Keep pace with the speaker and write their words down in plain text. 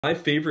My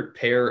favorite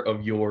pair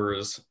of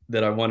yours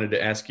that I wanted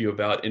to ask you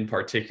about in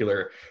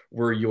particular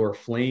were your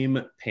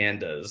flame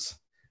pandas.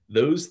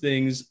 Those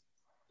things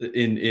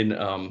in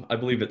I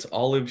believe it's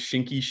olive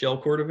shinky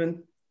shell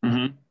cordovan.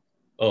 Hmm.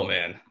 Oh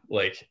man,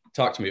 like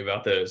talk to me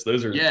about those.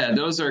 Those are Yeah,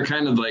 those are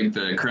kind of like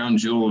the crown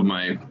jewel of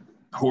my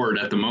hoard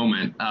at the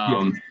moment.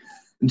 yeah.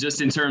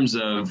 Just in terms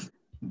of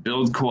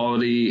build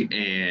quality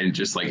and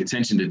just like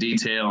attention to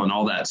detail and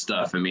all that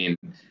stuff. I mean,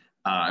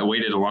 I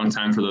waited a long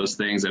time for those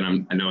things,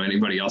 and I know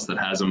anybody else that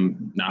has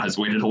them now has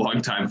waited a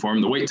long time for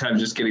them. The wait time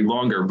is just getting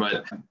longer.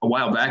 But a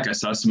while back, I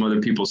saw some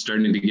other people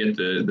starting to get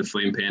the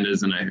flame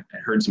pandas, and I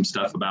heard some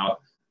stuff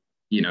about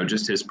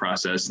just his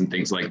process and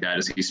things like that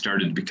as he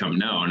started to become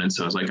known. And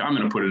so I was like, I'm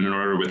going to put it in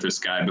order with this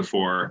guy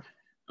before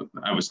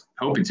I was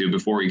hoping to,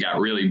 before he got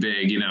really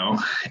big, and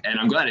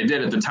I'm glad I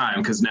did at the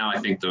time, because now I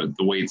think the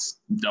weight's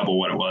double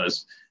what it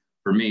was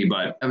for me.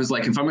 But I was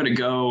like, if I'm going to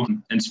go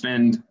and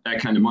spend that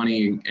kind of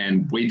money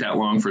and wait that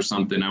long for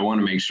something, I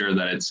want to make sure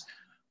that it's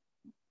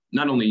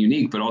not only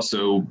unique, but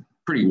also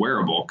pretty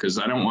wearable, because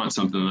I don't want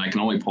something that I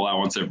can only pull out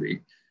once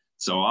every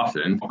so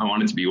often. I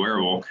want it to be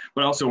wearable,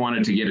 but I also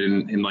wanted to get it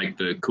in like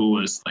the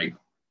coolest, like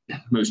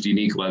most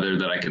unique leather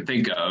that I could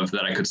think of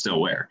that I could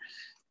still wear.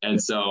 And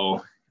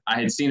so I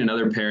had seen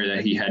another pair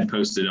that he had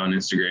posted on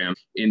Instagram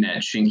in that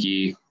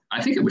shinky,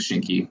 I think it was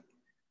shinky,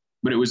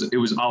 but it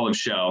was olive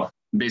shell.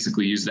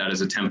 Basically used that as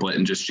a template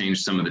and just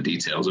changed some of the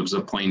details. It was a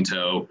plain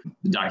toe,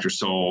 Dr.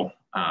 Soul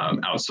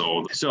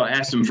outsole. So I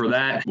asked him for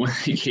that. When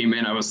he came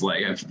in, I was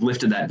like, I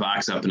lifted that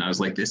box up and I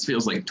was like, this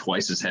feels like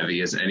twice as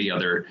heavy as any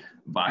other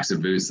box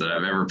of boots that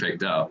I've ever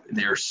picked up.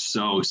 They're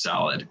so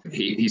solid.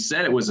 He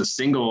said it was a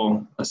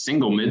single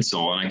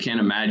midsole, and I can't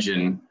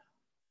imagine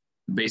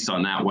based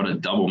on that what a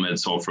double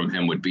midsole from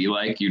him would be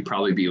like. You'd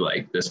probably be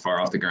like this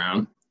far off the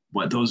ground.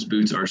 But those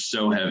boots are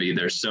so heavy.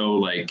 They're so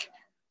like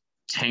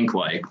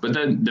tank-like, but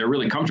then they're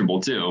really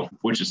comfortable too,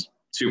 which is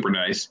super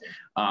nice.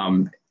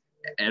 And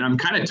I'm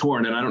kind of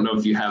torn, and I don't know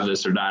if you have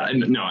this or not.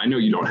 No, I know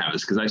you don't have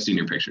this because I've seen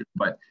your pictures,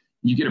 but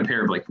you get a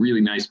pair of like really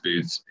nice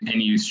boots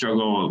and you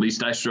struggle, at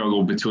least I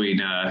struggle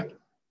between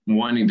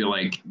wanting to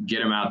like get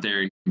them out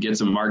there, get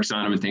some marks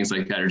on them and things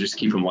like that, or just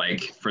keep them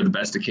like for the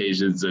best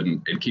occasions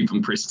and keep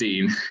them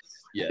pristine.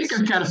 Yes. I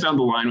think I've kind of found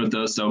the line with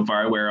those so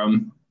far. I wear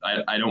them.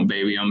 I don't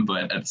baby them,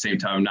 but at the same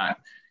time, I'm not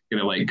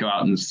going to like go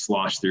out and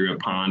slosh through a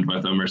pond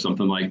with them or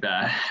something like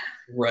that.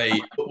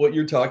 Right. But what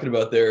you're talking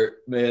about there,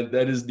 man,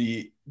 that is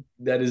the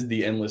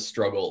endless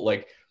struggle.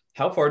 Like,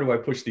 how far do I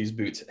push these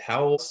boots?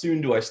 How soon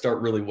do I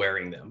start really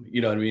wearing them?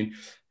 You know what I mean?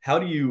 How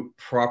do you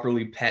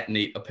properly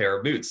patinate a pair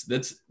of boots?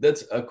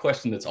 That's a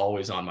question that's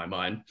always on my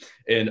mind.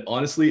 And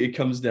honestly, it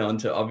comes down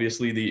to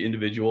obviously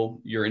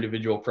your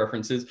individual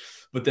preferences,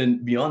 but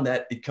then beyond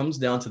that, it comes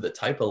down to the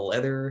type of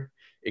leather.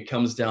 It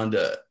comes down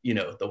to,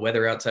 the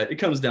weather outside. It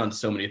comes down to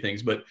so many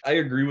things, but I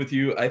agree with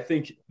you. I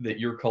think that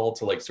you're called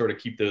to like sort of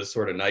keep those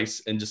sort of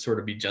nice and just sort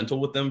of be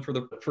gentle with them for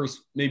the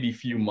first maybe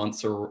few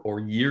months or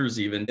years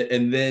even,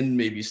 and then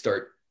maybe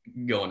start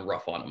going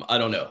rough on them. I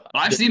don't know.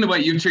 I've seen the way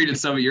you've treated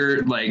some of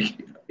your,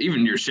 like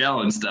even your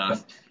shell and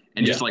stuff,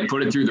 and just like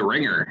put it through the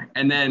ringer.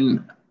 And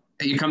then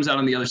it comes out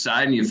on the other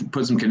side and you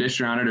put some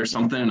conditioner on it or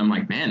something. And I'm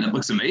like, man, that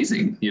looks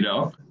amazing,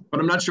 But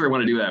I'm not sure I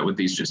want to do that with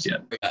these just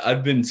yet.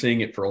 I've been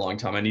saying it for a long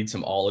time. I need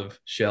some olive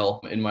shell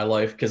in my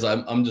life because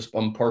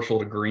I'm partial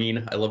to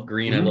green. I love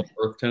green. Mm-hmm. I love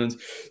earth tones.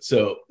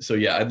 So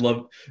yeah, I'd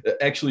love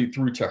actually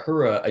through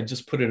Tahura. I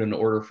just put in an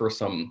order for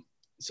some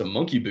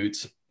monkey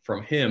boots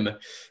from him.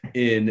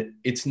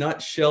 It's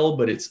not shell,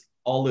 but it's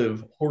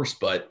olive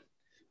horsebutt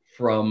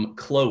from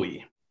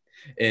Chloe.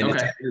 And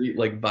It's really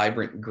like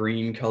vibrant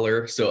green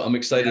color. So I'm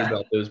excited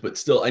about those, but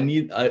still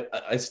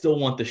I still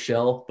want the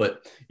shell,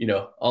 but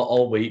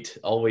I'll wait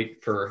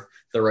for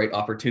the right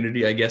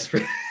opportunity, I guess, for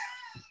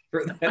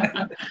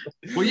that.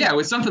 Well, yeah,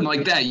 with something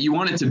like that, you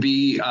want it to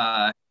be,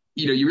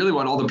 you really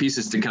want all the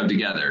pieces to come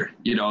together,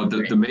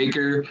 the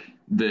maker,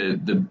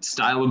 the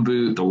style of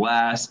boot, the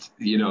last,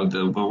 the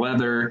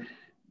leather,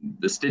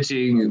 the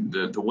stitching,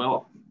 the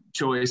welt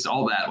choice,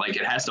 all that, like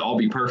it has to all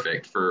be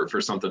perfect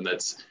for something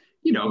that's,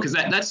 because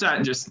that's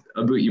not just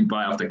a boot you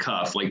buy off the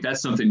cuff. Like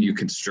that's something you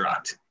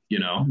construct,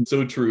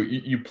 So true.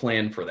 You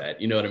plan for that.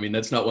 You know what I mean?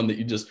 That's not one that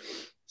you just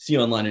see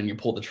online and you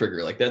pull the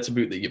trigger. Like that's a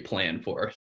boot that you plan for.